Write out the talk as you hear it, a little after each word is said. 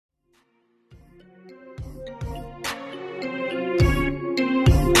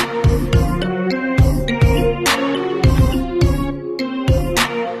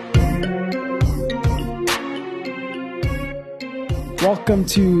welcome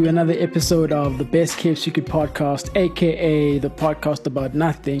to another episode of the Best Kept Secret podcast, aka the podcast about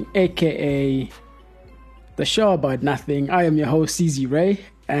nothing, aka the show about nothing. I am your host, CZ Ray,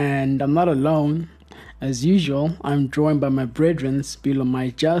 and I'm not alone. As usual, I'm joined by my brethren, Bilo My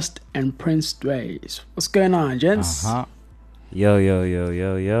Just and Prince Dways. What's going on, gents?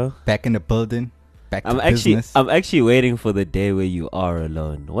 Yo. Back in the building. Back to business. business. I'm actually waiting for the day where you are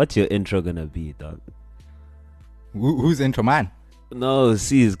alone. What's your intro gonna be, dog? Who's intro, man? No,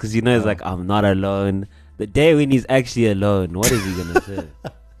 see, because you know it's like, I'm not alone. The day when he's actually alone, what is he gonna say?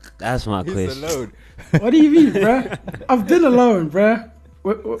 That's my question. He's alone. What do you mean, bruh? I've been alone, bruh.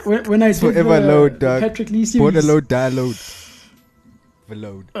 When I did Forever alone, dog. Patrick Lee Born series. alone, die alone.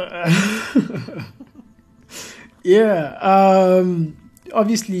 Alone. Yeah.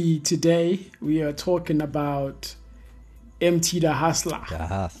 Obviously, today we are talking about MT the Hustla. The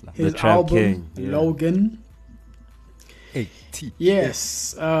Hustla. His The Trap album, King, yeah. Logan. AT.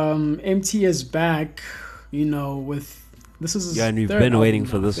 Yes. MT is back, you know, with... This is his Yeah, and we've third been album waiting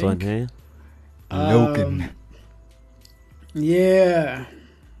for now, I this one, think. hey? Logan. Yeah.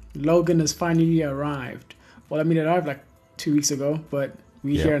 Logan has finally arrived. Well, I mean, it arrived like 2 weeks ago, but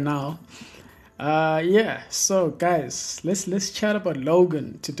we're here now. Yeah. So, guys, let's chat about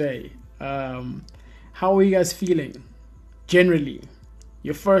Logan today. How are you guys feeling? Generally,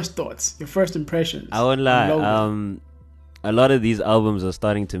 your first thoughts, your first impressions. I won't on lie. Logan. A lot of these albums are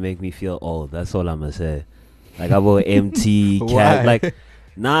starting to make me feel old. That's all I'm gonna say. Like about MT, Why? Cat, like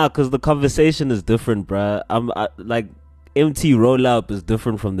because the conversation is different, bruh. Like MT roll up is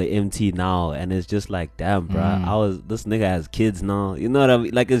different from the MT now, and it's just like, damn, bruh. This nigga has kids now. You know what I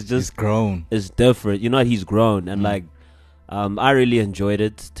mean? Like it's just He's grown. It's different. You know what? He's grown, and like, I really enjoyed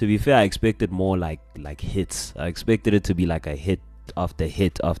it. To be fair, I expected more like hits. I expected it to be like a hit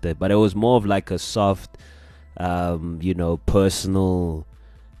after, but it was more of like a soft, personal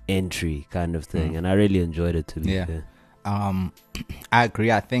entry kind of thing, and I really enjoyed it. To be fair, I agree.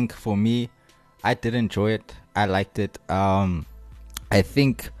 I think for me, I did enjoy it. I liked it. I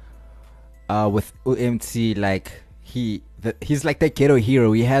think with UMT, like he's like the ghetto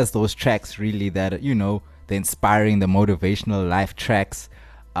hero. He has those tracks really that, the inspiring, the motivational life tracks.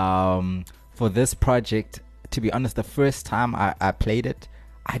 For this project, to be honest, the first time I played it,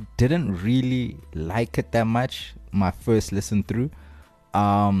 I didn't really like it that much. My first listen through,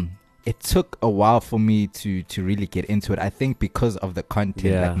 it took a while for me to really get into it. I think because of the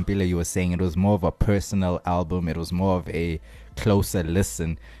content, like Mbila, you were saying, it was more of a personal album. It was more of a closer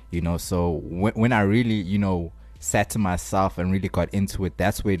listen, So when I really, sat to myself and really got into it,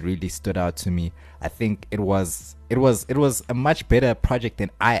 that's where it really stood out to me. I think it was a much better project than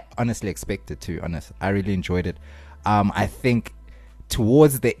I honestly expected, to be honest. I really enjoyed it. I think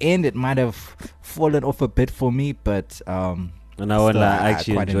towards the end it might have fallen off a bit for me, but and I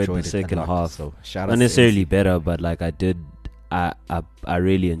actually enjoyed the second half. So shout out not necessarily better, but like I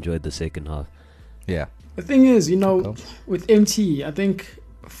really enjoyed the second half. Yeah. The thing is, with MT, I think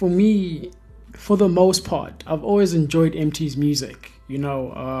for me, for the most part, I've always enjoyed MT's music.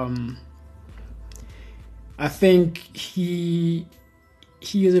 I think he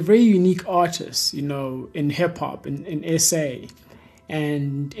is a very unique artist, in hip hop, in SA,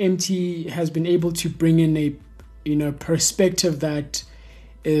 and MT has been able to bring in a perspective that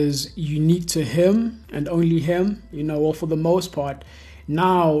is unique to him and only him, or for the most part.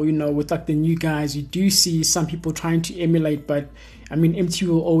 Now, with like the new guys, you do see some people trying to emulate, but I mean, MT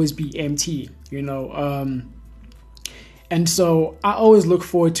will always be MT, and so I always look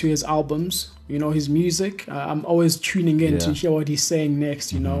forward to his albums, his music. I'm always tuning in to hear what he's saying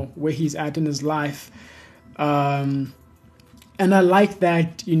next, where he's at in his life. And I like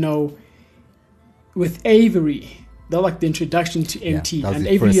that, with Avery, they're like the introduction to MT, and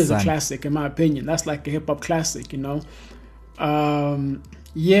Avery is a classic in my opinion. That's like a hip hop classic, and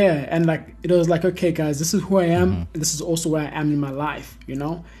like it was like, okay guys, this is who I am. This is also where I am in my life,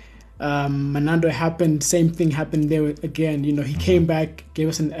 Manando happened, same thing happened there again. He came back, gave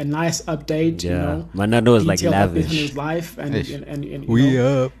us a nice update. Manando was like lavish in his life, and we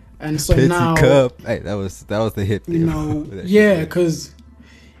up. And so Petty now, cup. Hey, that was the hit. Because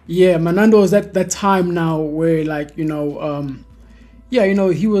Manando was at that time now where like he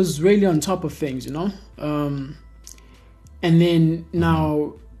was really on top of things, and then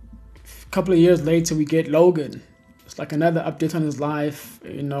now a couple of years later we get Logan. It's like another update on his life,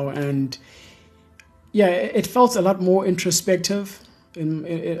 and it felt a lot more introspective.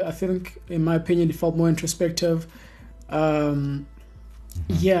 I think, in my opinion, it felt more introspective. I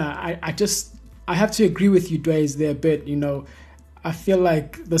have to agree with you, Dways, there a bit. I feel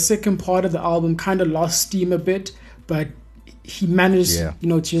like the second part of the album kind of lost steam a bit, but he managed, Yeah.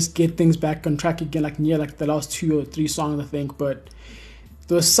 to just get things back on track again, like near like the last 2 or 3 songs, I think. But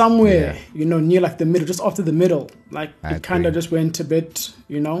there was somewhere, near like the middle, just after the middle, like it kind of just went a bit,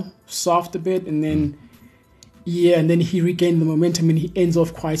 soft a bit, and then and then he regained the momentum and he ends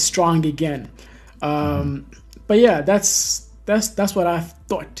off quite strong again. But yeah, that's what I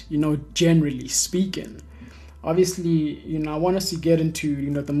thought, generally speaking. Obviously, I want us to get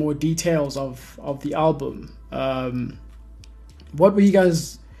into, the more details of the album. What were you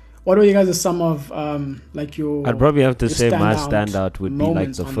guys as some of like your? I'd probably have to your say my standout would be like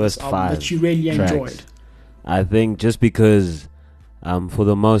moments the on first this album 5 that you really tracks. enjoyed? I think just because, for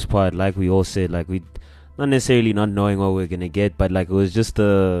the most part, like we all said, like we not necessarily not knowing what we're gonna get, but like it was just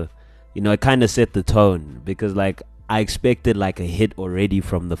it kind of set the tone, because like I expected like a hit already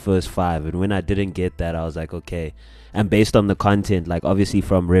from the first 5, and when I didn't get that, I was like, okay. And based on the content, like obviously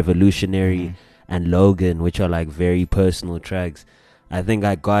from Revolutionary and Logan, which are like very personal tracks, I think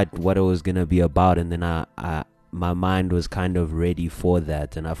I got what it was gonna be about, and then I my mind was kind of ready for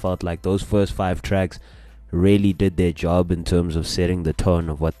that, and I felt like those first 5 tracks really did their job in terms of setting the tone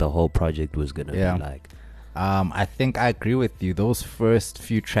of what the whole project was gonna be like. I think I agree with you. Those first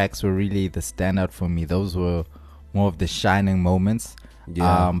few tracks were really the standout for me. Those were more of the shining moments.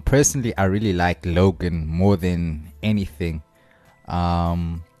 Personally, I really like Logan more than anything.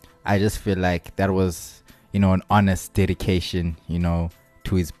 I just feel like that was, an honest dedication,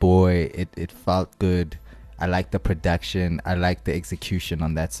 to his boy. It felt good. I like the production. I like the execution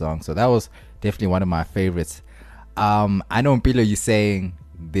on that song. So that was definitely one of my favorites. I know, Mpilo, you saying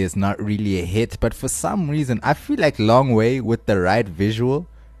there's not really a hit, but for some reason, I feel like Long Way with the right visual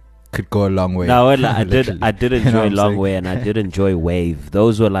could go a long way. No, I did enjoy Long Way, and I did enjoy Wave.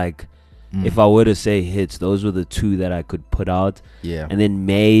 Those were like, if I were to say hits, those were the 2 that I could put out. Yeah. And then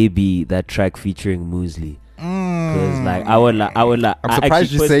maybe that track featuring Muesli. Because like I would like I'm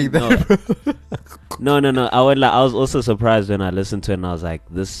surprised you say that. No. I was also surprised when I listened to it, and I was like,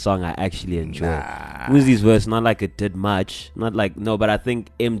 this song I actually enjoyed. Muesli's verse, not like it did much, not like but I think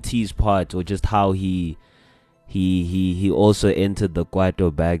MT's part, or just how he also entered the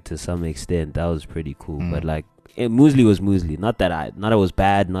Kwaito bag to some extent, that was pretty cool. But like Muesli was Muesli. Not that it was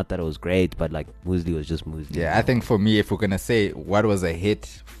bad, not that it was great, but like Muesli was just Muesli. Yeah, I think for me, if we're gonna say what was a hit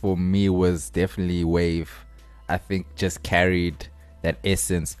for me, was definitely Wave. I think just carried that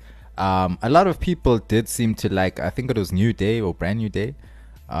essence. A lot of people did seem to like, I think it was New Day or Brand New Day,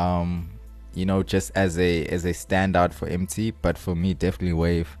 just as a standout for MT. But for me, definitely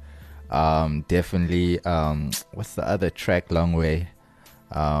Wave. Definitely what's the other track? Long Way,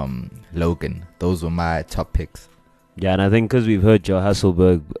 Logan. Those were my top picks. Yeah, and I think because we've heard Joe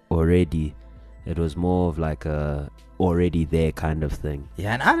Hasselberg already, it was more of like a already there kind of thing.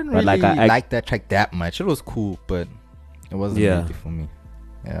 Yeah, and I didn't really like that track that much. It was cool, but it wasn't really for me.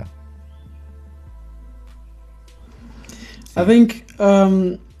 Yeah, I think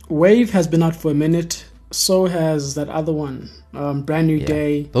Wave has been out for a minute. So has that other one, Brand New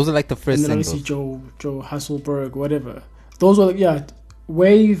Day. Those are like the first and then singles. Obviously Joe Hasselberg, whatever. Those were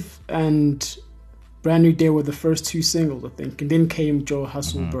Wave and Brand New Day were the first 2 singles, I think, and then came Joe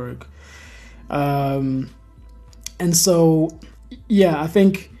Hasselberg. And so, I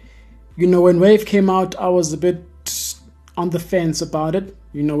think, when Wave came out, I was a bit on the fence about it,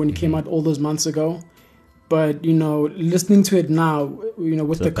 when it came out all those months ago. But, listening to it now,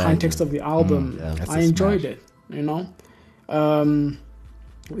 with the context of the album, I enjoyed it,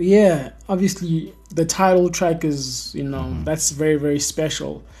 obviously the title track is, that's very, very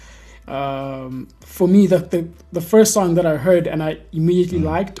special. For me, the first song that I heard and I immediately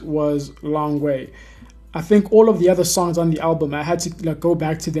liked was Long Way. I think all of the other songs on the album, I had to go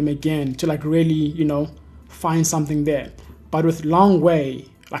back to them again to really, find something there. But with Long Way,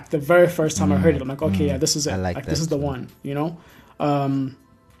 like the very first time I heard it, I'm like, okay, this is it. Like this is the one,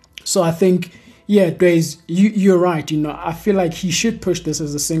 So I think, Dre's, you're right. I feel like he should push this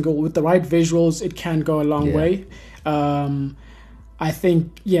as a single. With the right visuals, it can go a long way. I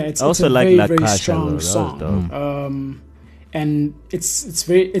think, it's a very, very strong song. And it's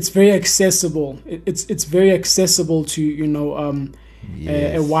very accessible. It's very accessible to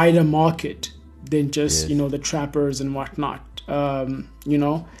a wider market than just the trappers and whatnot. I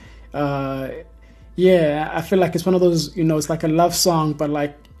feel like it's one of those, it's like a love song, but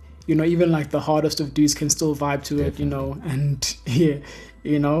like, even like the hardest of dudes can still vibe to it,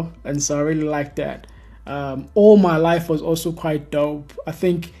 and so I really like that. All My Life was also quite dope. I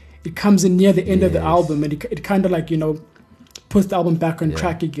think it comes in near the end of the album, and it kind of like, puts the album back on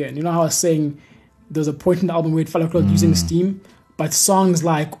track again. You know how I was saying there's a point in the album where it felt like I was losing steam, But songs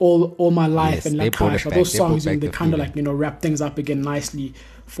like All My Life Yes, and they La brought it Cash, back. those They brought songs, back they the kind of feeling. like, wrap things up again nicely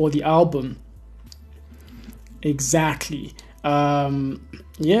for the album. Exactly. Yeah,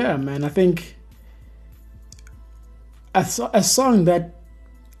 man, I think a song that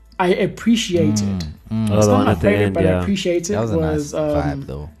I appreciated. Oh, It's the not one my at the favorite, end, but I yeah. appreciate it. That was a Was nice vibe,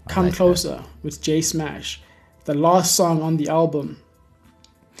 though. I Come like that. Closer with J Smash, the last song on the album.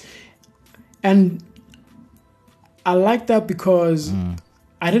 And I like that because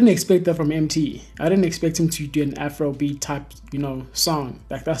I didn't expect that from MT. I didn't expect him to do an Afrobeat type, song.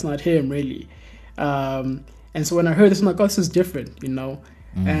 Like, that's not him, really. And so when I heard this, I'm like, oh, this is different,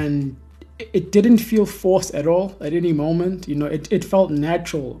 And it didn't feel forced at all at any moment. It felt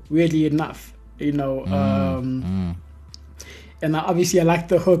natural, weirdly enough, And obviously, I like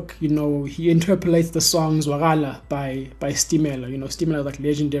the hook. He interpolates the songs "Wagala" by Stimela. Stimela is like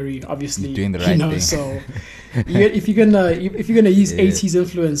legendary, obviously. He's doing the right thing. So if you're gonna use Yeah. 80s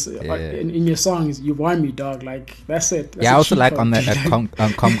influence Yeah. in your songs, you want me, dog. Like, that's it. That's Yeah, a I also cheat like code, on the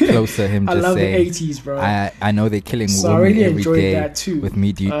dude. come closer him I just love saying, the 80s, bro. I know they're killing So I women really every enjoyed day. that too. With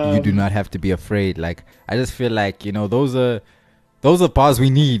me, you do not have to be afraid. Like, I just feel like, those are bars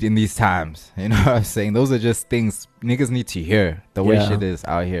we need in these times. You know what I'm saying? Those are just things niggas need to hear. The way Yeah. shit is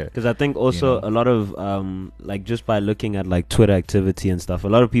out here. Because I think also a lot of like, just by looking at like Twitter activity and stuff,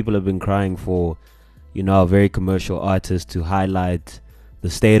 a lot of people have been crying for, a very commercial artist to highlight the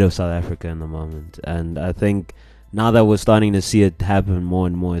state of South Africa in the moment. And I think now that we're starting to see it happen more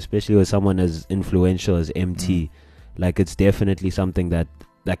and more, especially with someone as influential as MT, like, it's definitely something that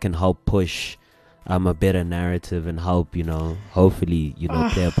can help push a better narrative and help, hopefully,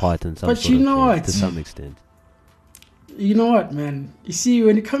 play a part in some but sort you of know change what? to some extent. You know what, man? You see,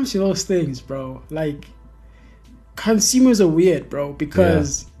 when it comes to those things, bro, like, consumers are weird, bro,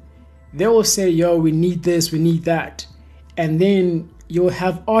 because they will say, yo, we need this, we need that. And then you'll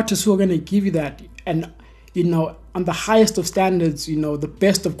have artists who are going to give you that. And, on the highest of standards, the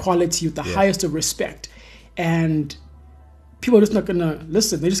best of quality, with the highest of respect. And people are just not going to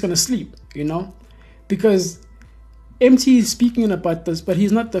listen. They're just going to sleep, Because MT is speaking about this, but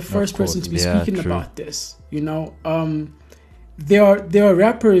he's not the first person to be speaking about this. There are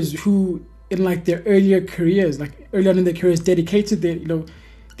rappers who, in like their earlier careers, like early on in their careers, dedicated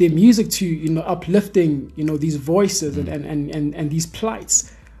their music to uplifting these voices and these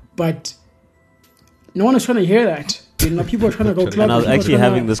plights, but no one is trying to hear that. People are trying to go club. And I was actually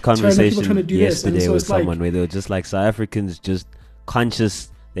having this conversation yesterday with like, someone where they were just like, South Africans just conscious.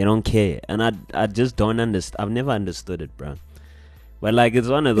 They don't care, and I just don't understand. I've never understood it, bro. But like, it's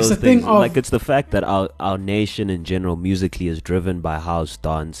one of those things. Like, it's the fact that our nation in general musically is driven by house,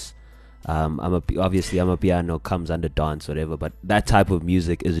 dance. Obviously I'm a piano, comes under dance, whatever. But that type of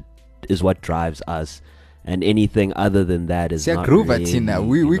music is what drives us, and anything other than that is not groove really, Tina.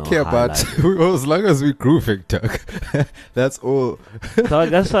 We care about as long as we grooving, dog. That's all. So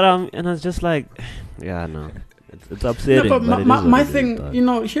that's what and I was just like, yeah, no. It's upsetting. No, but my thing,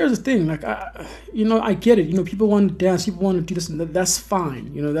 here's the thing. Like, I get it. People want to dance. People want to do this. And that's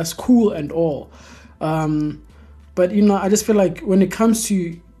fine. That's cool and all. But I just feel like when it comes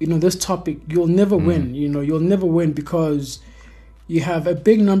to this topic, you'll never win. You'll never win because you have a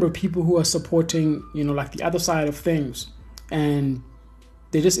big number of people who are supporting like the other side of things, and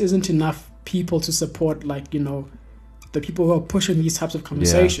there just isn't enough people to support like the people who are pushing these types of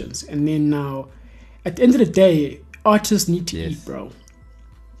conversations. And then now, at the end of the day, artists need to eat, bro.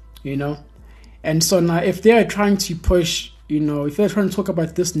 And so now, if they're trying to push, if they're trying to talk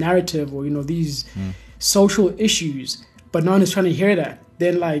about this narrative or these social issues, but no one is trying to hear that,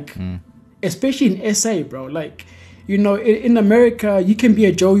 then like, especially in SA, bro, like, in America, you can be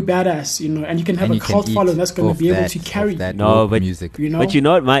a Joey Badass, and you can have a cult following that's going to be able to carry you. No, but music, but you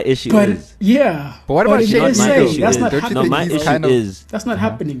know what my issue is? Yeah. But what about in SA? That's not happening. No, my issue is that's not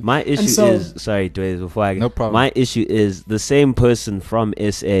happening. My issue is sorry, Dwayne, before I no problem. My issue is the same person from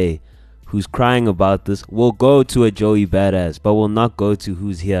SA who's crying about this will go to a Joey Badass, but will not go to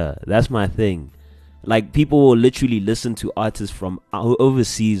who's here. That's my thing. Like, people will literally listen to artists from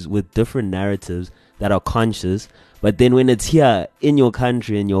overseas with different narratives that are conscious, but then when it's here in your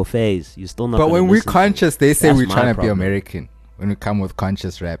country, in your face, you're still not. But when we're to conscious, they say That's we're my trying to be problem. American. When we come with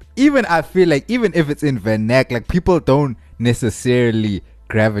conscious rap, even I feel like even if it's in vernac, like people don't necessarily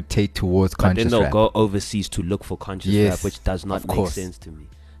gravitate towards But conscious then they'll rap. go overseas to look for conscious Yes, rap, which does not of make course. sense to me.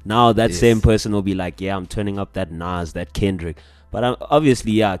 Now that Yes. same person will be like, yeah, I'm turning up that Nas, that Kendrick. But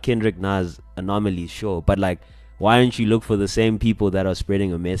obviously, yeah, Kendrick, Nas, anomaly, sure. But like, why don't you look for the same people that are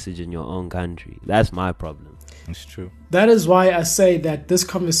spreading a message in your own country? That's my problem. It's true. That is why I say that this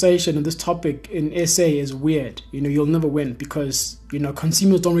conversation and this topic in SA is weird. You know, you'll never win because, you know,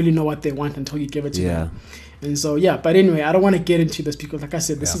 consumers don't really know what they want until you give it to them. And so, yeah, but anyway, I don't want to get into this because, like I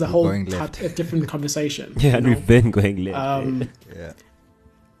said, this is a whole a different conversation. Yeah, and we've been going left. Yeah.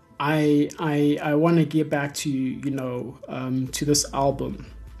 I want to get back to, you know, to this album.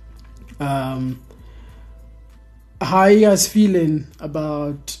 How are you guys feeling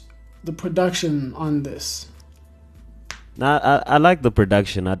about the production on this? Nah, I like the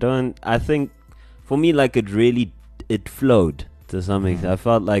production. I think for me, like, it flowed to some extent. I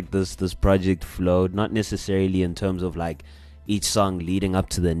felt like this project flowed, not necessarily in terms of like each song leading up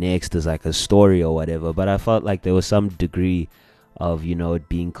to the next is like a story or whatever, but I felt like there was some degree of, you know, it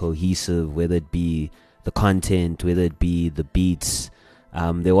being cohesive, whether it be the content, whether it be the beats.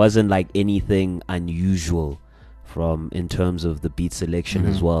 There wasn't like anything unusual in terms of the beat selection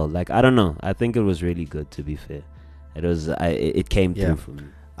as well. Like, I don't know, I think it was really good, to be fair. It came through for me.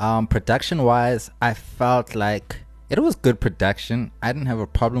 Production wise, I felt like it was good production. I didn't have a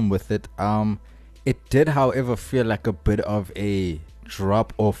problem with it. It did, however, feel like a bit of a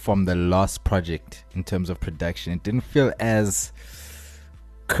drop off from the last project in terms of production. It didn't feel as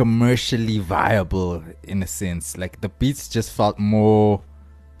commercially viable in a sense. Like, the beats just felt more,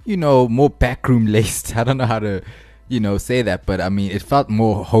 you know, more backroom laced. I don't know how to, you know, say that, but I mean, it felt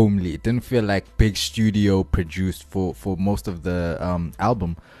more homely. It didn't feel like big studio produced for most of the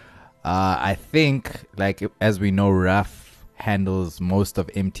album. I think, like, as we know, Ruff handles most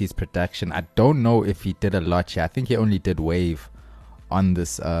of MT's production. I don't know if he did a lot here. I think he only did Wave on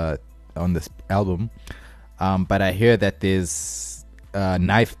this album. But I hear that there's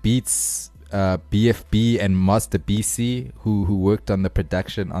Knife Beats, BFB, and Master BC who worked on the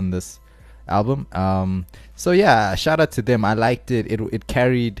production on this album. So yeah, shout out to them. I liked it. It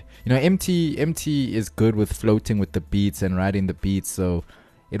carried, you know, MT is good with floating with the beats and writing the beats, so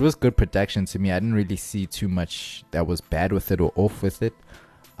it was good production to me. I didn't really see too much that was bad with it or off with it.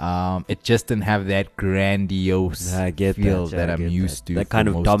 It just didn't have that grandiose feel that I'm used to. That kind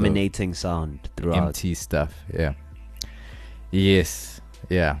of dominating sound throughout MT stuff. Yeah. Yes.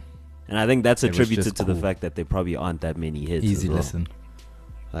 Yeah. And I think that's attributed to the fact that there probably aren't that many hits. Easy listen.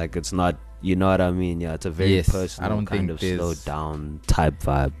 Like, it's not, you know what I mean? Yeah, it's a very personal kind of slowed down type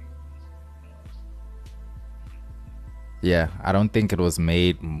vibe. Yeah, I don't think it was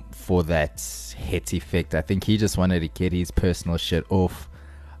made for that hit effect. I think he just wanted to get his personal shit off,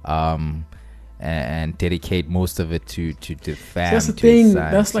 and dedicate most of it to the fam. So that's the thing.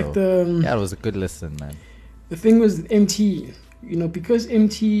 That's like the yeah, it was a good listen, man. The thing was MT, you know, because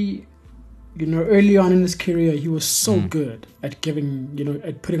MT, you know, early on in his career, he was so good at giving, you know,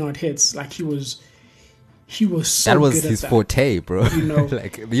 at putting out hits. Like, he was so that was good his at forte, bro. You know,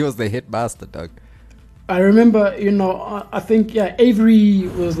 like, he was the hit master, dog. I remember, you know, I think, yeah, Avery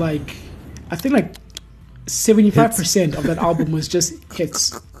was like, I think like 75% of that album was just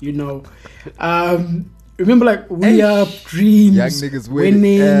hits, you know. Remember, like, We Up, Dreams, Young Niggas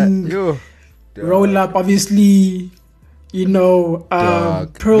Winning, Roll Up, obviously, you know,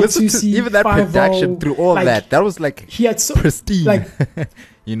 Pearl Listen 2C, to even that 5-0, production through all like, that was like he had so pristine, like,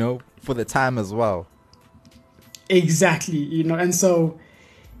 you know, for the time as well. Exactly, you know, and so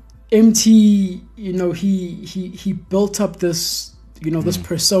MT, you know, he built up this, you know, this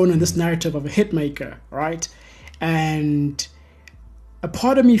persona and this narrative of a hit maker, right? And a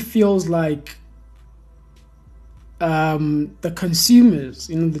part of me feels like the consumers,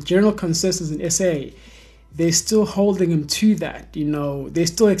 you know, the general consensus in SA, they're still holding him to that, you know, they're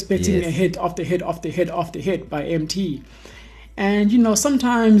still expecting a hit after hit after hit after hit by MT. And, you know,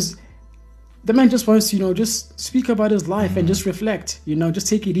 sometimes the man just wants to, you know, just speak about his life and just reflect, you know, just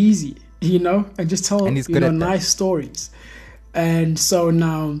take it easy, you know, and just tell, you know, nice stories. And so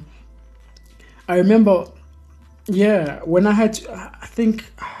now, I remember, when I had, I think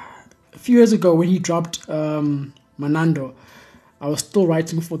a few years ago when he dropped Manando, I was still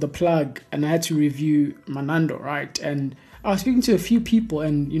writing for The Plug and I had to review Manando, right? And I was speaking to a few people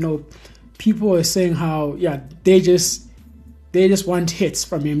and, you know, people were saying how, they just want hits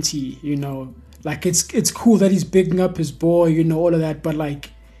from MT, you know, like it's cool that he's bigging up his boy, you know, all of that, but like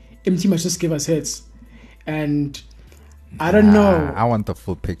MT must just give us hits. And I don't know. I want the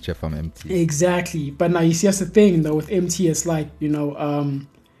full picture from MT. Exactly. But now you see, that's the thing though with MT, it's like, you know,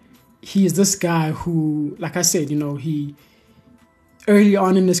 he is this guy who, like I said, you know, he early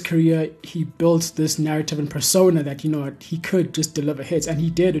on in his career, he built this narrative and persona that, you know, he could just deliver hits, and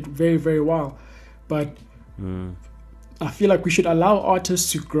he did it very, very well. But I feel like we should allow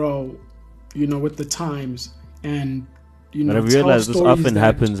artists to grow, you know, with the times, and But I've tell realized this stories often that-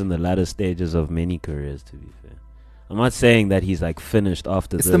 happens in the latter stages of many careers, to be fair. I'm not saying that he's like finished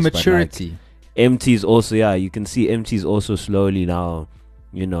after It's this. the but, like, maturity. MT's also, yeah, you can see MT's also slowly now,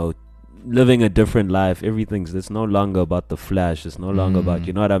 living a different life. It's no longer about the flash. It's no longer about,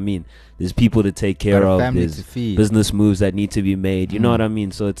 you know what I mean? There's people to take care Got a of. family There's to feed. business moves that need to be made. You know what I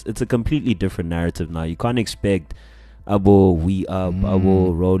mean? So it's a completely different narrative now. You can't expect Abo we up,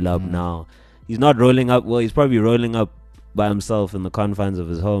 Abo roll up now. He's not rolling up. Well, he's probably rolling up by himself in the confines of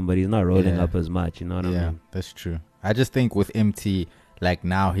his home, but he's not rolling up as much. You know what I mean? That's true. I just think with MT, like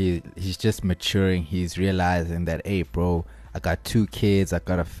now he's just maturing. He's realizing that, hey, bro, I got 2 kids. I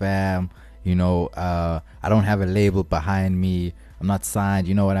got a fam. I don't have a label behind me. I'm not signed.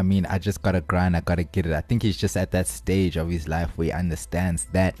 You know what I mean? I just gotta grind. I gotta get it. I think he's just at that stage of his life where he understands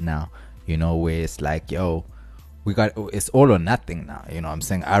that now. Where it's like, yo, it's all or nothing now. You know what I'm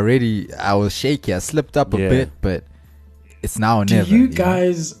saying? I was shaky. I slipped up a bit, but it's now or never. Do you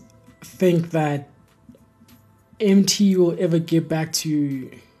guys think that MT will ever get back to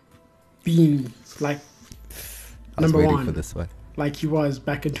being like I was number waiting one, for this one. like he was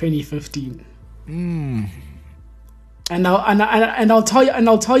back in 2015? And I'll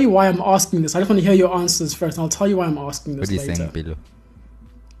tell you why I'm asking this. I just want to hear your answers first. And I'll tell you why I'm asking this What are you later. saying, Bilo?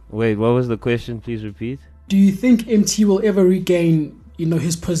 Wait, what was the question? Please repeat. Do you think MT will ever regain,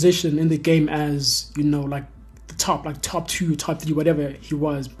 his position in the game as, like the top 2, top 3, whatever he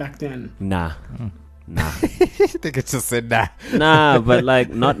was back then? Nah. I think it just said nah. Nah, but like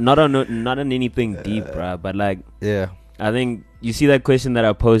not on anything deep, bruh. But like, Yeah. I think you see that question that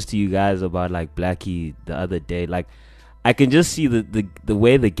I posed to you guys about like Blackie the other day. Like, I can just see the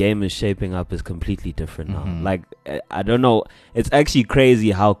way the game is shaping up is completely different now. Like, I don't know. It's actually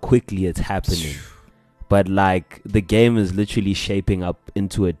crazy how quickly it's happening. But like, the game is literally shaping up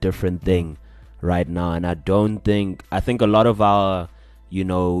into a different thing right now. And I think a lot of our,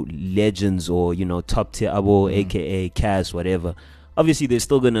 legends or, top tier Abo, aka Cass, whatever, obviously they're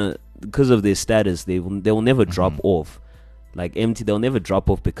still gonna, because of their status, they will never drop off. Like MT, they'll never drop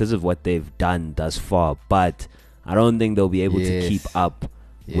off because of what they've done thus far. But I don't think they'll be able to keep up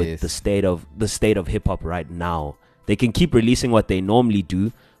with the state of hip hop right now. They can keep releasing what they normally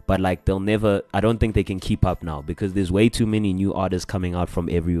do, but like I don't think they can keep up now because there's way too many new artists coming out from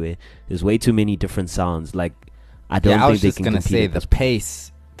everywhere. There's way too many different sounds. Like, I don't think they can compete. I was just gonna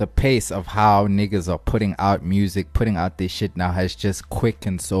say the pace of how niggas are putting out music, putting out this shit now has just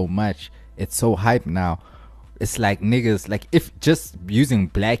quickened so much. It's so hype now. It's like niggas, like if just using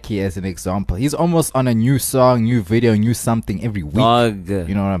Blackie as an example, he's almost on a new song, new video, new something every week. Dog.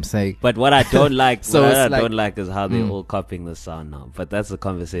 You know what I'm saying? But what I don't like, So what it's I like- don't like is how they're all copying the sound now. But that's a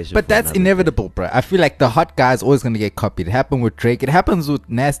conversation. But for that's another inevitable, bro. I feel like the hot guy's always gonna get copied. It happened with Drake. It happens with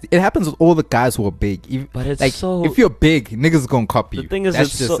Nasty. It happens with all the guys who are big. But it's like, so- if you're big, niggas gonna copy The you. thing is, that's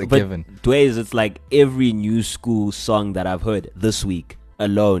it's just so, a but given. Dways, it's like every new school song that I've heard this week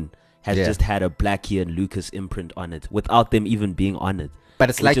alone has just had a Blackie and Lucas imprint on it without them even being on it.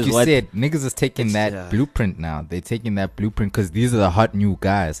 But it's which like is you what- said, niggas is taking It's- that blueprint now. They're taking that blueprint because these are the hot new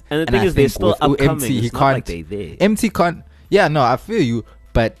guys. And the thing I is, they're think still with upcoming. MT, he It's not can't. like they're there. MT can't. Yeah, no, I feel you.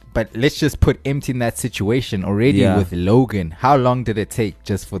 But let's just put MT in that situation already Yeah. with Logan. How long did it take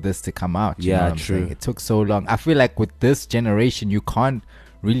just for this to come out? You know Yeah, what I'm true. saying? It took so long. I feel like with this generation, you can't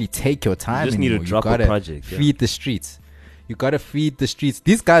really take your time. just need to anymore. drop a gotta project, yeah. Feed the streets. You gotta feed the streets.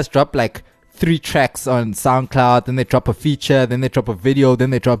 These guys drop like 3 tracks on SoundCloud, then they drop a feature, then they drop a video,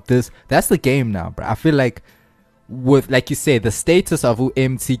 then they drop this. That's the game now, bro. I feel like with, like you say, the status of who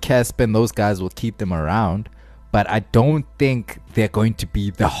MC, Casp, and those guys will keep them around, but I don't think they're going to be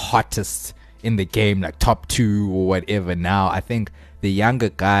the hottest in the game, like top 2 or whatever. Now I think the younger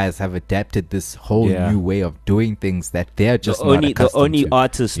guys have adapted this whole new way of doing things that they're just not accustomed the only to,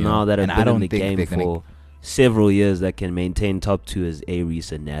 artists you know? now that have And I been in don't the think game they're gonna- for several years that can maintain top 2 is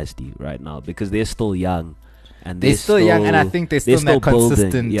Aries and Nasty right now because they're still young. And They're still young, and I think they're still in that building.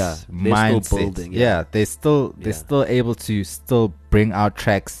 consistent Yeah, they're mindset. still building. Yeah, they're still able to still bring out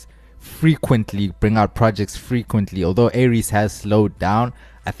tracks frequently, bring out projects frequently. Although Aries has slowed down,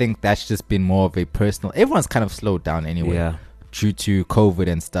 I think that's just been more of a personal. Everyone's kind of slowed down anyway, due to COVID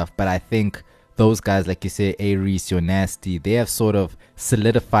and stuff. But I think those guys, like you say, Aries, you're Nasty, they have sort of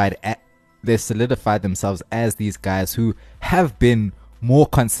solidified. They solidified themselves as these guys who have been more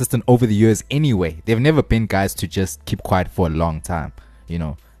consistent over the years anyway. They've never been guys to just keep quiet for a long time, you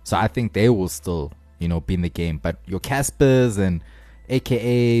know. So I think they will still, you know, be in the game. But your Caspers and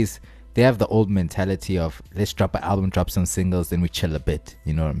AKAs, they have the old mentality of let's drop an album, drop some singles, then we chill a bit.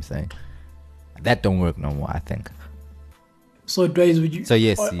 You know what I'm saying? That don't work no more, I think. So Dwayne, would you? So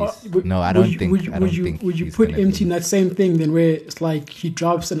yes, no, I don't think. Would you put MT in that same thing then, where it's like he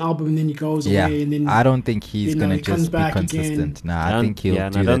drops an album and then he goes away, and then I don't think he's gonna he comes just be back consistent. again. Nah, I think he'll do I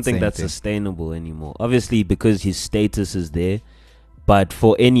don't that think same that's thing. sustainable anymore. Obviously, because his status is there. But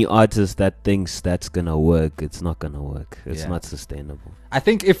for any artist that thinks that's gonna work, it's not gonna work. It's not sustainable. I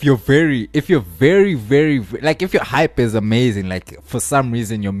think if you're very, like if your hype is amazing, like for some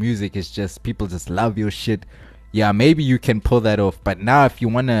reason your music is just, people just love your shit, yeah, maybe you can pull that off. But now if you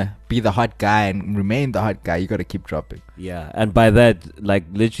wanna be the hot guy and remain the hot guy, you gotta keep dropping. Yeah, and by that, like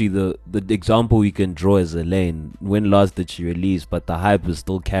literally the example we can draw is Elaine. When last did she release? But the hype is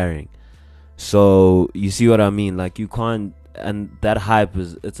still carrying. So you see what I mean? Like you can't. And that hype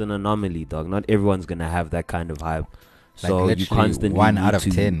it's an anomaly, dog. Not everyone's gonna have that kind of hype. So like you constantly 1 out of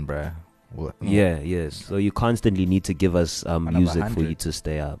 10, bruh. Yes. So you constantly need to give us music for you to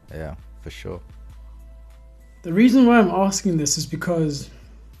stay up. Yeah, for sure. The reason why I'm asking this is because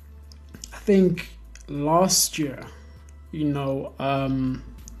I think last year,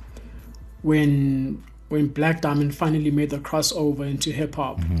 when Black Diamond finally made the crossover into hip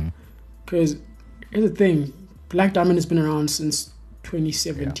hop, because here's the thing. Black Diamond has been around since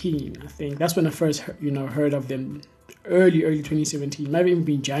 2017. I think that's when I first heard of them. Early 2017. Maybe even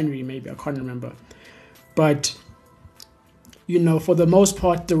been January. Maybe I can't remember. But for the most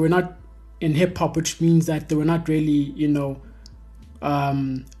part, they were not in hip hop, which means that they were not really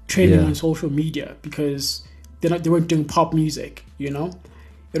trending on social media because they weren't doing pop music. It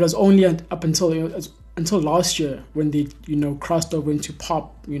was only up until last year when they crossed over into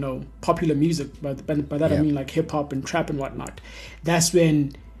pop, popular music. But by that I mean like hip hop and trap and whatnot. That's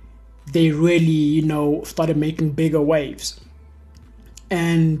when they really started making bigger waves.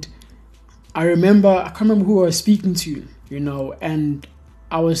 And I can't remember who I was speaking to, and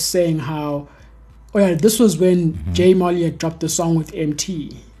I was saying how this was when Jay Molly had dropped the song with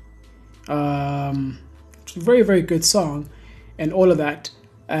MT. It's a very, very good song and all of that.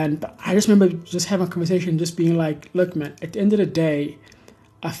 And I just remember just having a conversation, just being like, look, man, at the end of the day,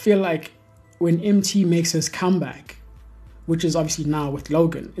 I feel like when MT makes his comeback, which is obviously now with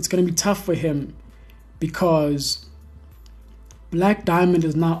Logan, it's going to be tough for him because Black Diamond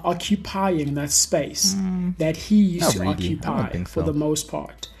is now occupying that space that he used to occupy for the most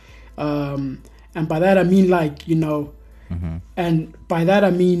part. And by that I mean and by that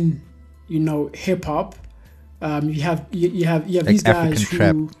I mean, hip hop. You have like these guys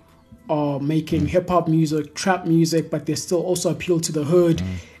who are making hip hop music, trap music, but they still also appeal to the hood.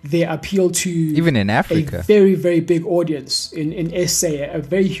 They appeal to even in Africa a very, very big audience in SA, a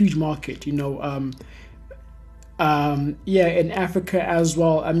very huge market. In Africa as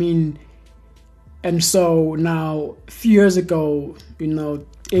well. I mean, and so now a few years ago,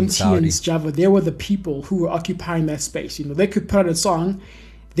 MT and Java, they were the people who were occupying that space. They could put out a song,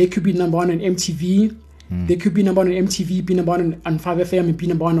 they could be number one on MTV. They could be number one on MTV, be number one on 5FM, and be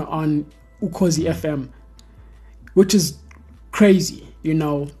number one on Ukhozi FM, which is crazy,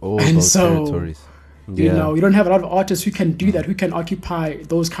 All and those so, territories. you don't have a lot of artists who can do that, who can occupy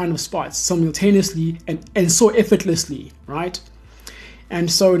those kind of spots simultaneously and so effortlessly, right? And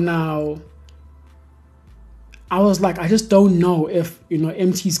so now, I was like, I just don't know if,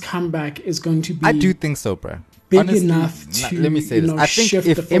 MT's comeback is going to be... I do think so, bro. Big Honestly, enough to let me say this. I think shift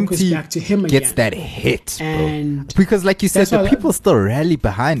if the focus MT back to him gets again. that hit, bro, And because like you said, that's the why- people still rally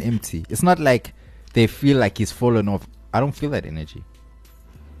behind MT. It's not like they feel like he's fallen off. I don't feel that energy.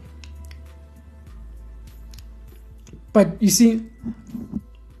 But you see,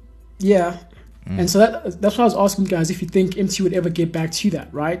 and so that's why I was asking guys if you think MT would ever get back to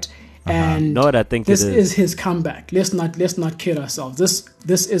that, right? And No, I think this it is his comeback. Let's not kid ourselves.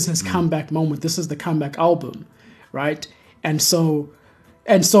 This is his comeback moment. This is the comeback album, right? And so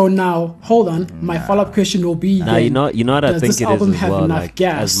now, hold on. My follow-up question will be: Now you know what I does think this it is album as have well. enough Like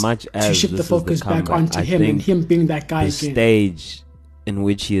gas as much as to shift the this is focus back comeback, onto I him and think him being that guy the again? stage in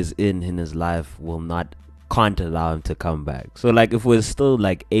which he is in his life can't allow him to come back. So like if we're still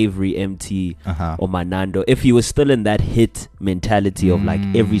like Avery, MT or Manando, if he was still in that hit mentality of like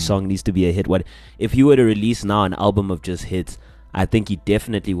every song needs to be a hit, if he were to release now an album of just hits, I think he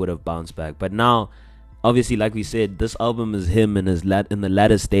definitely would have bounced back. But now, obviously, like we said, this album is him in the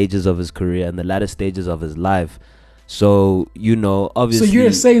latter stages of his career and the latter stages of his life. So obviously. So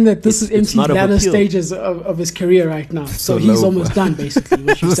you're saying that this is it's MT's not of latter appeal. stages of his career right now. So So he's low, almost done, basically.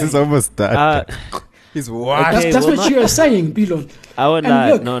 What you're This is saying. almost done. He's washed. Okay, That's well, what you're saying, Bilon. I would And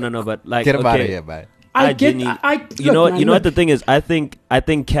lie. look, No, but like Get him out of okay, here, man. I get. genuinely- You know what the thing is. I think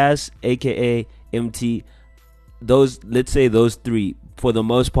Cass, aka MT, let's say those three, for the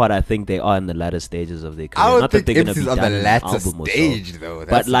most part, I think they are in the latter stages of their career. I would Not think that they're gonna be MC's on done the in an latter album or so. stage, though. But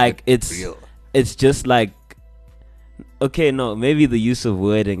That's a like bit real. it's just like, okay, no, maybe the use of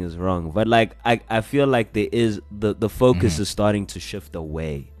wording is wrong, but like I feel like there is the focus is starting to shift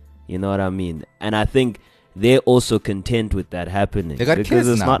away. You know what I mean? And I think they're also content with that happening, They got because kids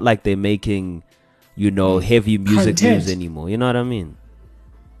it's now. not like they're making, heavy music Content. news anymore. You know what I mean?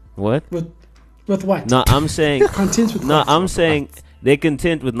 What? With what? No, I'm saying Content with no, what? I'm saying they're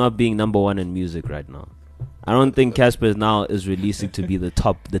content with not being number one in music right now. I don't think Casper now is releasing to be the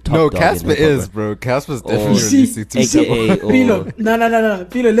top. No, dog in Casper hip-hop, is, right? bro. Casper's Or- definitely You see, releasing to AKA or Philo, no.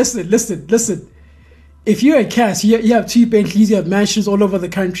 Philo, listen. If you're a Cass, you have 2 Bentleys, you have mansions all over the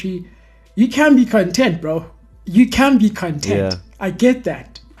country. You can be content, bro. You can be content. Yeah. I get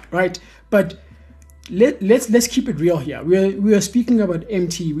that, right? But let's keep it real here. We are speaking about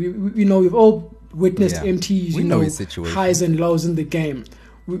MT. We've all witnessed Yeah. MT's We know his situation. highs and lows in the game.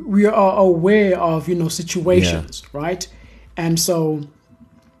 We are aware of situations, right? And so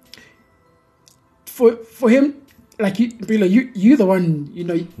for him, like you're the one,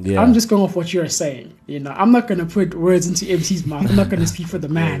 Yeah. I'm just going off what you're saying. I'm not gonna put words into MC's mouth. I'm not gonna speak for the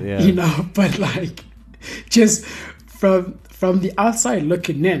man, Yeah. but like just from the outside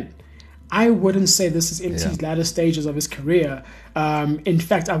looking in, I wouldn't say this is MT's latter stages of his career. In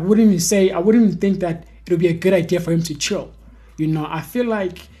fact, I wouldn't even think that it would be a good idea for him to chill. I feel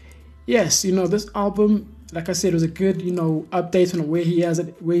like, yes, this album, like I said, was a good, update on where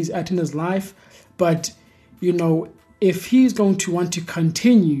he's at in his life. But, if he's going to want to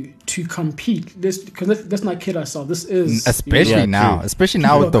continue to compete, because let's not kid ourselves. This is especially now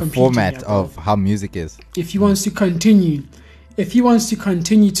true. with the People are format competing, of how music is. if he wants to continue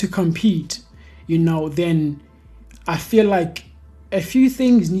to compete, then I feel like a few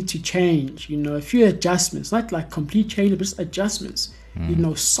things need to change, a few adjustments, not like complete change, but just adjustments,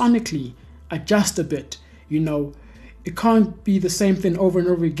 sonically adjust a bit, it can't be the same thing over and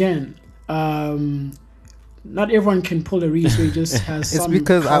over again. Not everyone can pull a Reese where he just has It's some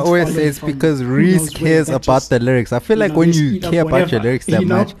because I cult always say following it's from because who Reese knows where cares that about just, the lyrics. I feel like when just you eat up care about your whatever, lyrics that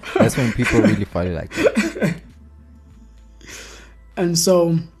much, that's when people really follow like that. And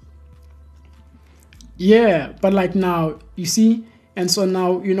so, yeah, but like now, you see, and so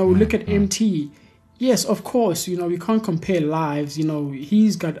now, look at MT. Yes, of course, we can't compare lives.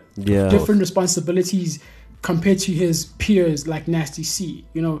 He's got Yeah. different responsibilities compared to his peers like Nasty C.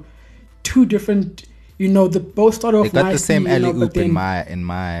 Two different, they both started off They got nicely, the same alley but oop then, in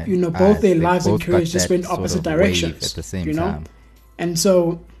my both their eyes. They lives and both got careers just that went sort opposite of wave directions at the same time. And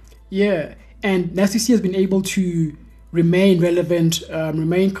so, yeah, and Nasty C has been able to remain relevant,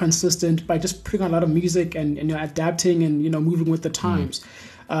 remain consistent by just putting out a lot of music and adapting and moving with the times.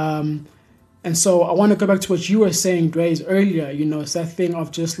 And so I want to go back to what you were saying, Dre's, earlier. It's that thing of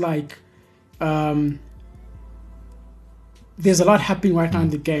just like there's a lot happening right now in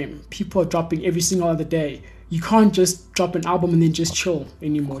the game. People are dropping every single other day. You can't just drop an album and then just chill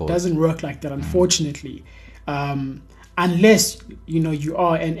anymore. It doesn't work like that, unfortunately. Unless you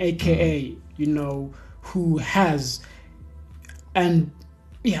are an AKA, who has. And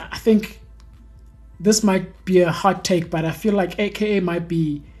yeah, I think this might be a hot take, but I feel like AKA might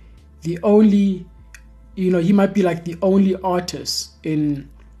be the only, he might be like the only artist in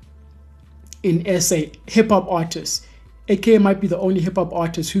SA, hip hop artist. AKA might be the only hip hop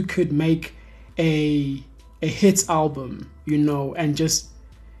artist who could make a hits album, and just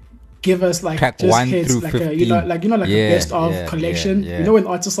give us like Track just 1 hits, through like 15. a best of collection. When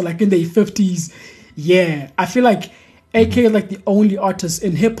artists are like in their 50s, I feel like AKA like the only artist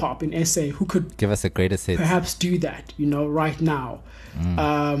in hip hop in SA who could Give us the greatest hits. perhaps do that, right now.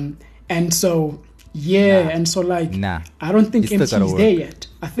 And so, and so like, I don't think He's still MT's gotta there work. yet.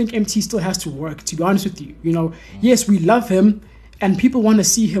 I think MT still has to work, to be honest with you. Yes, we love him and people want to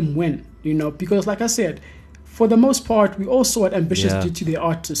see him win, because like I said, for the most part, we all saw what Ambitious did to the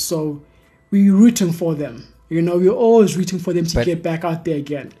artists. So we're rooting for them. We're always rooting for them to get back out there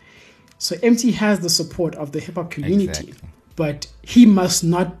again. So MT has the support of the hip hop community, but he must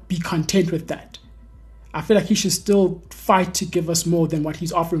not be content with that. I feel like he should still fight to give us more than what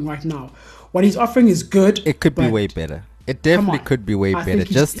he's offering right now. What he's offering is good. It could be but way better. It definitely on. could be way I think better.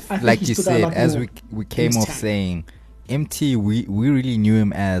 he's- Just I think like he's you still got a said, lot as more we came in his off tank. saying, MT, we really knew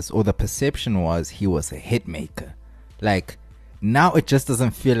him as, or the perception was he was a hit maker. Like, now it just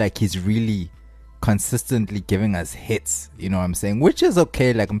doesn't feel like he's really consistently giving us hits. You know what I'm saying? Which is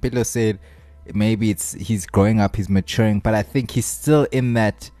okay. Like Mpilo said, maybe he's growing up, he's maturing, but I think he's still in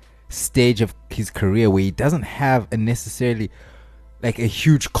that stage of his career where he doesn't have a necessarily like a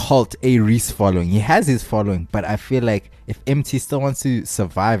huge cult A Reese following. He has his following, but I feel like if MT still wants to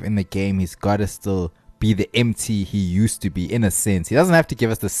survive in the game, he's gotta still be the MT he used to be, in a sense. He doesn't have to give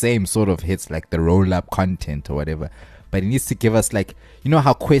us the same sort of hits like the roll up content or whatever, but he needs to give us, like, you know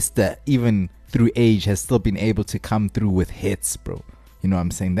how Questa, even through age, has still been able to come through with hits, bro. You know what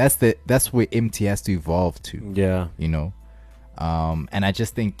I'm saying? That's where MT has to evolve to. Yeah. You know? And I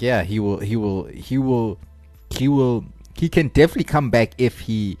just think, yeah, he can definitely come back if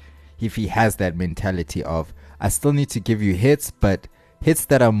he has that mentality of, I still need to give you hits, but hits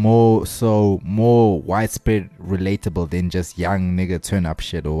that are more widespread relatable than just young nigga turn up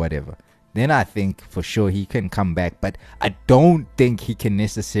shit or whatever. Then I think for sure he can come back, but I don't think he can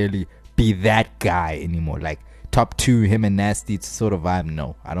necessarily be that guy anymore. Like top 2, him and Nasty sort of vibe.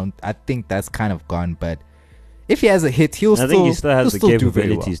 No, I think that's kind of gone. But if he has a hit, I think he still has the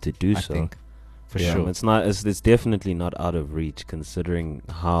capabilities to do so. Think, for sure. It's definitely not out of reach, considering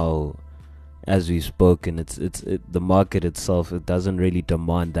how, as we've spoken, the market itself, it doesn't really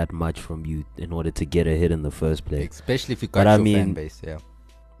demand that much from you in order to get a hit in the first place. Especially if you got your fan base, yeah.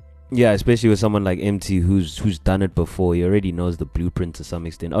 Yeah, especially with someone like MT who's done it before. He already knows the blueprint to some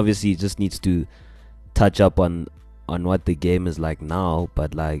extent. Obviously, he just needs to touch up on what the game is like now,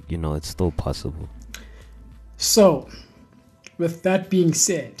 but like, you know, it's still possible. So, with that being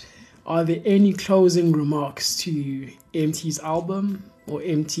said, are there any closing remarks to MT's album or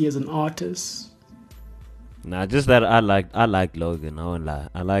MT as an artist? Nah, just that I liked Logan. I won't lie.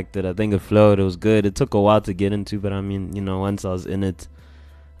 I liked it. I think it flowed. It was good. It took a while to get into, but I mean, you know, once I was in it,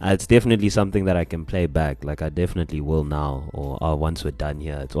 it's definitely something that I can play back. Like I definitely will now, or once we're done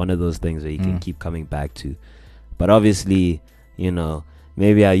here. It's one of those things where you can keep coming back to. But obviously, you know,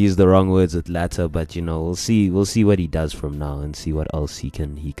 maybe I used the wrong words with latter, but you know, we'll see what he does from now and see what else he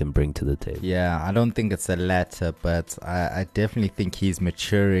can bring to the table. Yeah, I don't think it's the latter, but I definitely think he's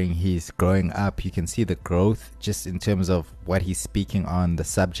maturing, he's growing up. You can see the growth just in terms of what he's speaking on, the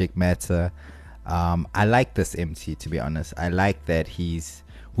subject matter. I like this MT, to be honest. I like that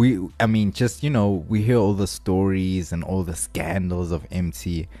we hear all the stories and all the scandals of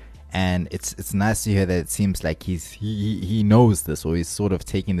MT, and it's nice to hear that it seems like he knows this, or he's sort of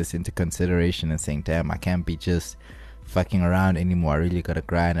taking this into consideration and saying, damn, I can't be just fucking around anymore. I really gotta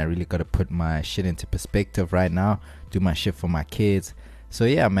grind. I really gotta put my shit into perspective right now, do my shit for my kids. So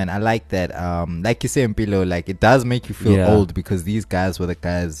yeah, man, I like that. Like you say, Mpilo, like it does make you feel old, because these guys were the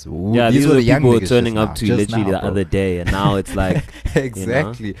guys. These were the young people turning up to literally the other day, and now it's like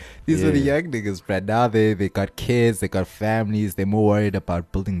exactly. You know? These were the young niggas, right? Now they got kids, they got families. They're more worried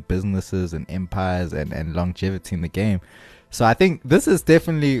about building businesses and empires and longevity in the game. So I think this is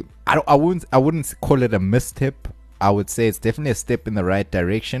definitely. I wouldn't call it a misstep. I would say it's definitely a step in the right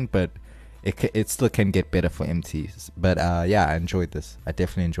direction, but it still can get better for MTs. But yeah, I enjoyed this. I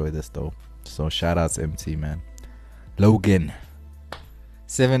definitely enjoyed this though. So shout out to MT, man. Logan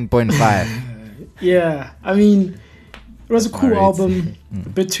 7.5. Yeah, I mean, it was a cool album. A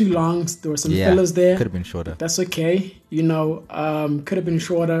bit too long. There were some fillers there. Could have been shorter. That's okay. You know, could have been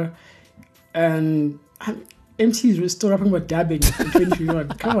shorter. And MT is still rapping about dabbing in 2021.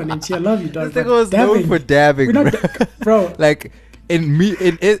 Come on, MT, I love you, dog. This nigga was known for dabbing, bro. Like in US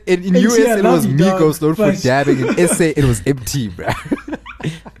it was Migos known for dabbing. In SA it was MT, bro.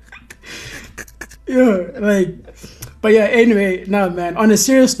 Yeah, like, but yeah. Anyway, man. On a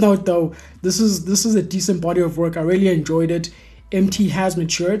serious note, though, this is a decent body of work. I really enjoyed it. MT has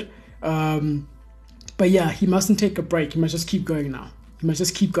matured, but yeah, he mustn't take a break. He must just keep going now. He must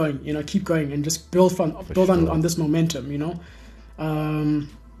just keep going, keep going and just build on this momentum,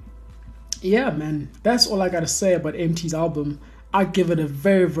 Yeah, man, that's all I gotta say about MT's album. I give it a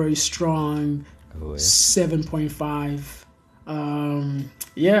very, very strong 7.5.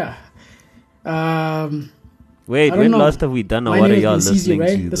 Yeah. Wait, when last have we done, or what are y'all listening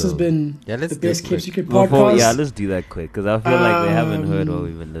to? This has been the Best Kept Secret podcast. podcast. Let's do that quick, because I feel like they haven't heard what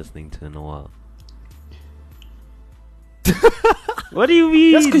we've been listening to in a while. What do you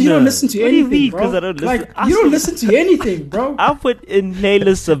mean? That's because you don't listen to anything, bro. Because I don't listen. You don't listen to anything, bro. I put in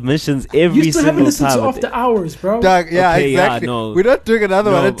playlist submissions every single time. You still haven't listened to After Hours, bro. Dog, yeah, okay, exactly. Yeah, no. We're not doing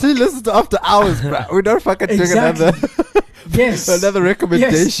another one until you listen to After Hours, bro. We're not fucking doing another. Yes. Another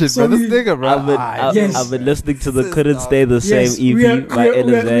recommendation, so bro. This nigga, bro. I've been listening to the Couldn't Stay the Same EP by NSA.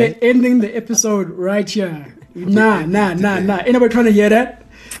 We're ending the episode right here. Nah. Ain't nobody trying to hear that.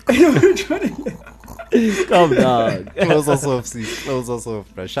 Ain't nobody trying to hear that. Come down. Close also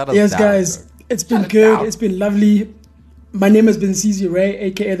fresh. Shout out. Yes, guys. Bro. It's been good. It's been lovely. My name has been CZ Ray,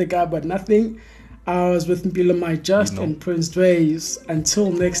 aka the guy but nothing. I was with Mpilo Mike Just and Prince Dways. Until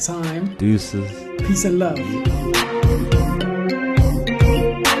next time. Deuces. Peace and love.